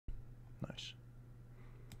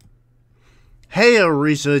Hey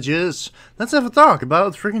researchers, let's have a talk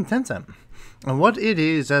about freaking Temtem and what it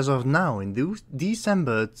is as of now in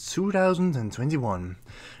December 2021.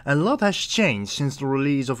 A lot has changed since the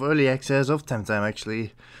release of early access of Temtem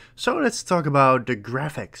actually. So let's talk about the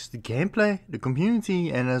graphics, the gameplay, the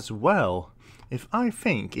community and as well if I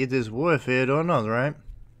think it is worth it or not, right?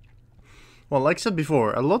 Well, like I said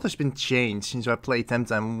before, a lot has been changed since I played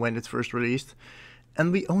Temtem when it first released,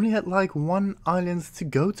 and we only had like one island to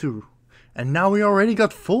go to. And now we already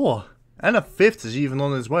got 4, and a 5th is even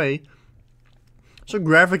on its way. So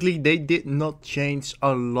graphically they did not change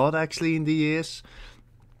a lot actually in the years.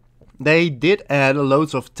 They did add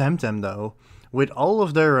loads of Temtem though, with all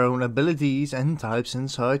of their own abilities and types and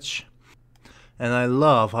such. And I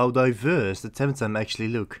love how diverse the Temtem actually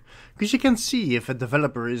look, because you can see if a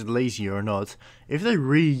developer is lazy or not, if they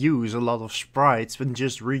reuse a lot of sprites and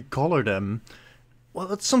just recolor them. Well,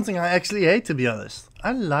 that's something I actually hate, to be honest.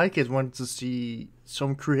 I like it when to see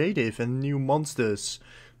some creative and new monsters.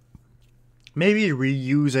 Maybe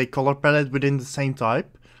reuse a color palette within the same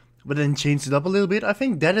type, but then change it up a little bit. I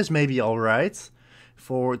think that is maybe alright,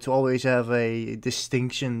 to always have a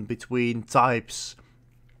distinction between types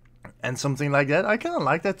and something like that. I kinda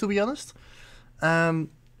like that, to be honest.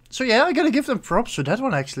 So yeah, I gotta give them props for that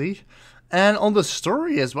one actually. And on the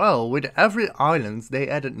story as well, with every island they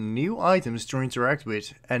added new items to interact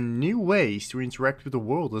with and new ways to interact with the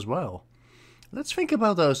world as well. Let's think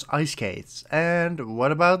about those ice skates, and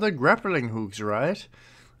what about the grappling hooks, right?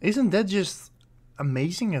 Isn't that just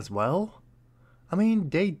amazing as well? I mean,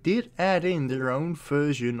 they did add in their own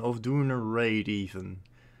version of doing a raid even.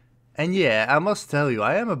 And yeah, I must tell you,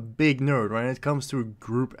 I am a big nerd when it comes to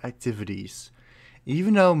group activities.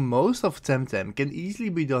 Even though most of Temtem can easily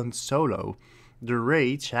be done solo, the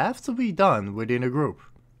raids have to be done within a group.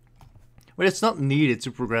 But it's not needed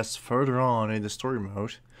to progress further on in the story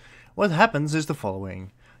mode. What happens is the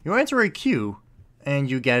following. You enter a queue and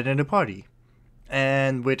you get in a party.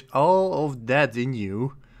 And with all of that in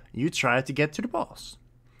you, you try to get to the boss.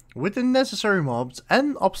 With the necessary mobs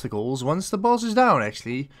and obstacles, once the boss is down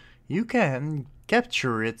actually, you can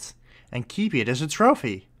capture it and keep it as a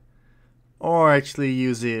trophy. Or actually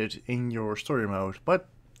use it in your story mode. But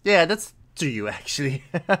yeah, that's to you actually.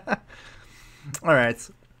 Alright.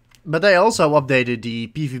 But they also updated the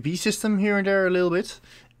PvP system here and there a little bit.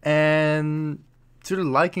 And to the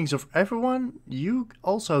likings of everyone, you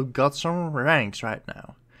also got some ranks right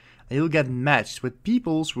now. And you'll get matched with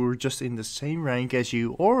peoples who are just in the same rank as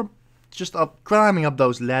you, or just climbing up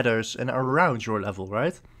those ladders and around your level,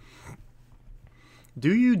 right?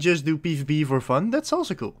 Do you just do PvP for fun? That's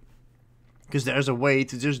also cool. Because there's a way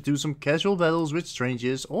to just do some casual battles with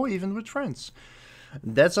strangers or even with friends.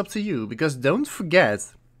 That's up to you, because don't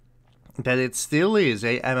forget that it still is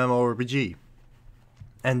a MMORPG.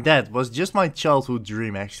 And that was just my childhood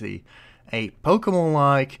dream actually. A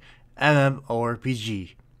Pokemon-like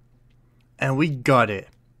MMORPG. And we got it.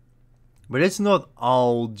 But it's not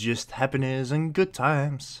all just happiness and good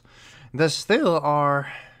times. There still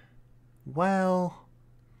are, well,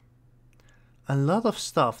 a lot of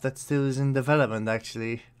stuff that still is in development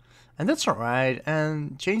actually. And that's alright,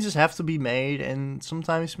 and changes have to be made, and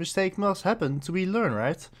sometimes mistakes must happen to be learned,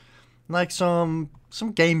 right? Like some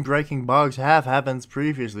game breaking bugs have happened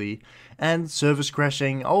previously, and service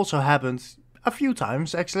crashing also happened a few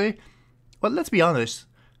times actually. But let's be honest,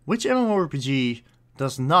 which MMORPG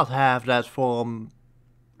does not have that from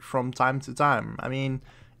time to time? I mean,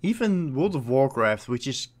 even World of Warcraft, which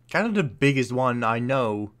is kind of the biggest one I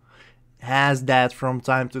know, has that from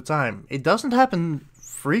time to time. It doesn't happen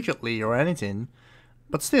frequently or anything,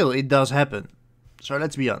 but still it does happen. So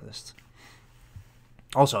let's be honest.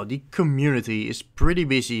 Also, the community is pretty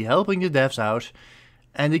busy helping the devs out,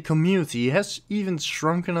 and the community has even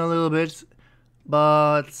shrunken a little bit,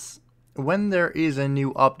 but when there is a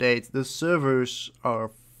new update, the servers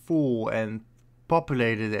are full and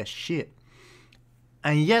populated as shit.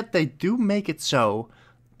 And yet they do make it so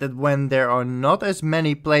that when there are not as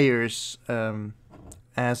many players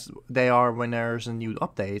as they are when there's a new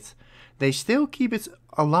update, they still keep it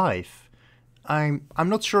alive. I'm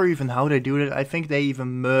not sure even how they do it. I think they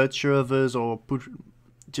even merge servers or put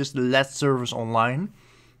just less servers online,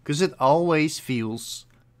 because it always feels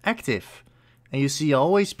active. And you see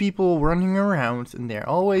always people running around, and they're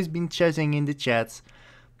always been chatting in the chat.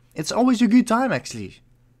 It's always a good time actually.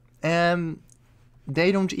 And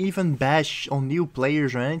they don't even bash on new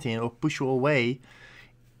players or anything or push you away.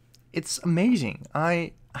 It's amazing.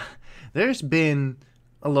 There's been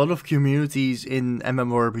a lot of communities in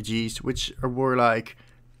MMORPGs which were like,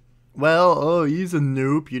 well, oh, he's a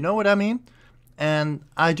noob, you know what I mean? And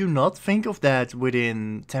I do not think of that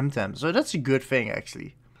within Temtem, so that's a good thing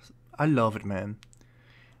actually. I love it, man.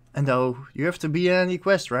 And though, you have to be in any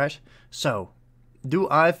quest, right? So, do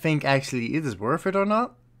I think actually it is worth it or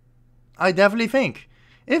not? I definitely think.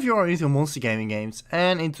 If you are into monster gaming games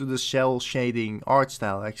and into the cel shading art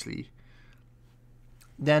style actually,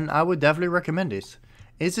 then I would definitely recommend it.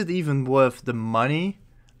 Is it even worth the money?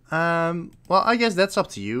 Well, I guess that's up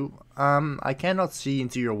to you. I cannot see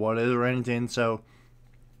into your wallet or anything, so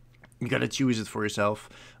you gotta choose it for yourself.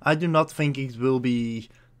 I do not think it will be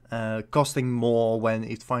costing more when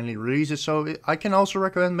it finally releases, so I can also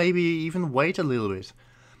recommend maybe even wait a little bit.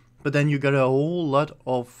 But then you got a whole lot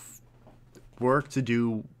of work to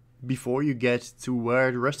do before you get to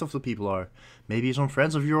where the rest of the people are. Maybe some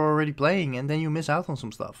friends of you are already playing and then you miss out on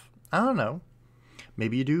some stuff. I don't know.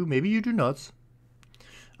 Maybe you do, maybe you do not.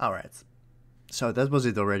 Alright, so that was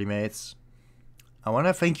it already, mates. I want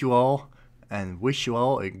to thank you all and wish you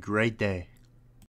all a great day.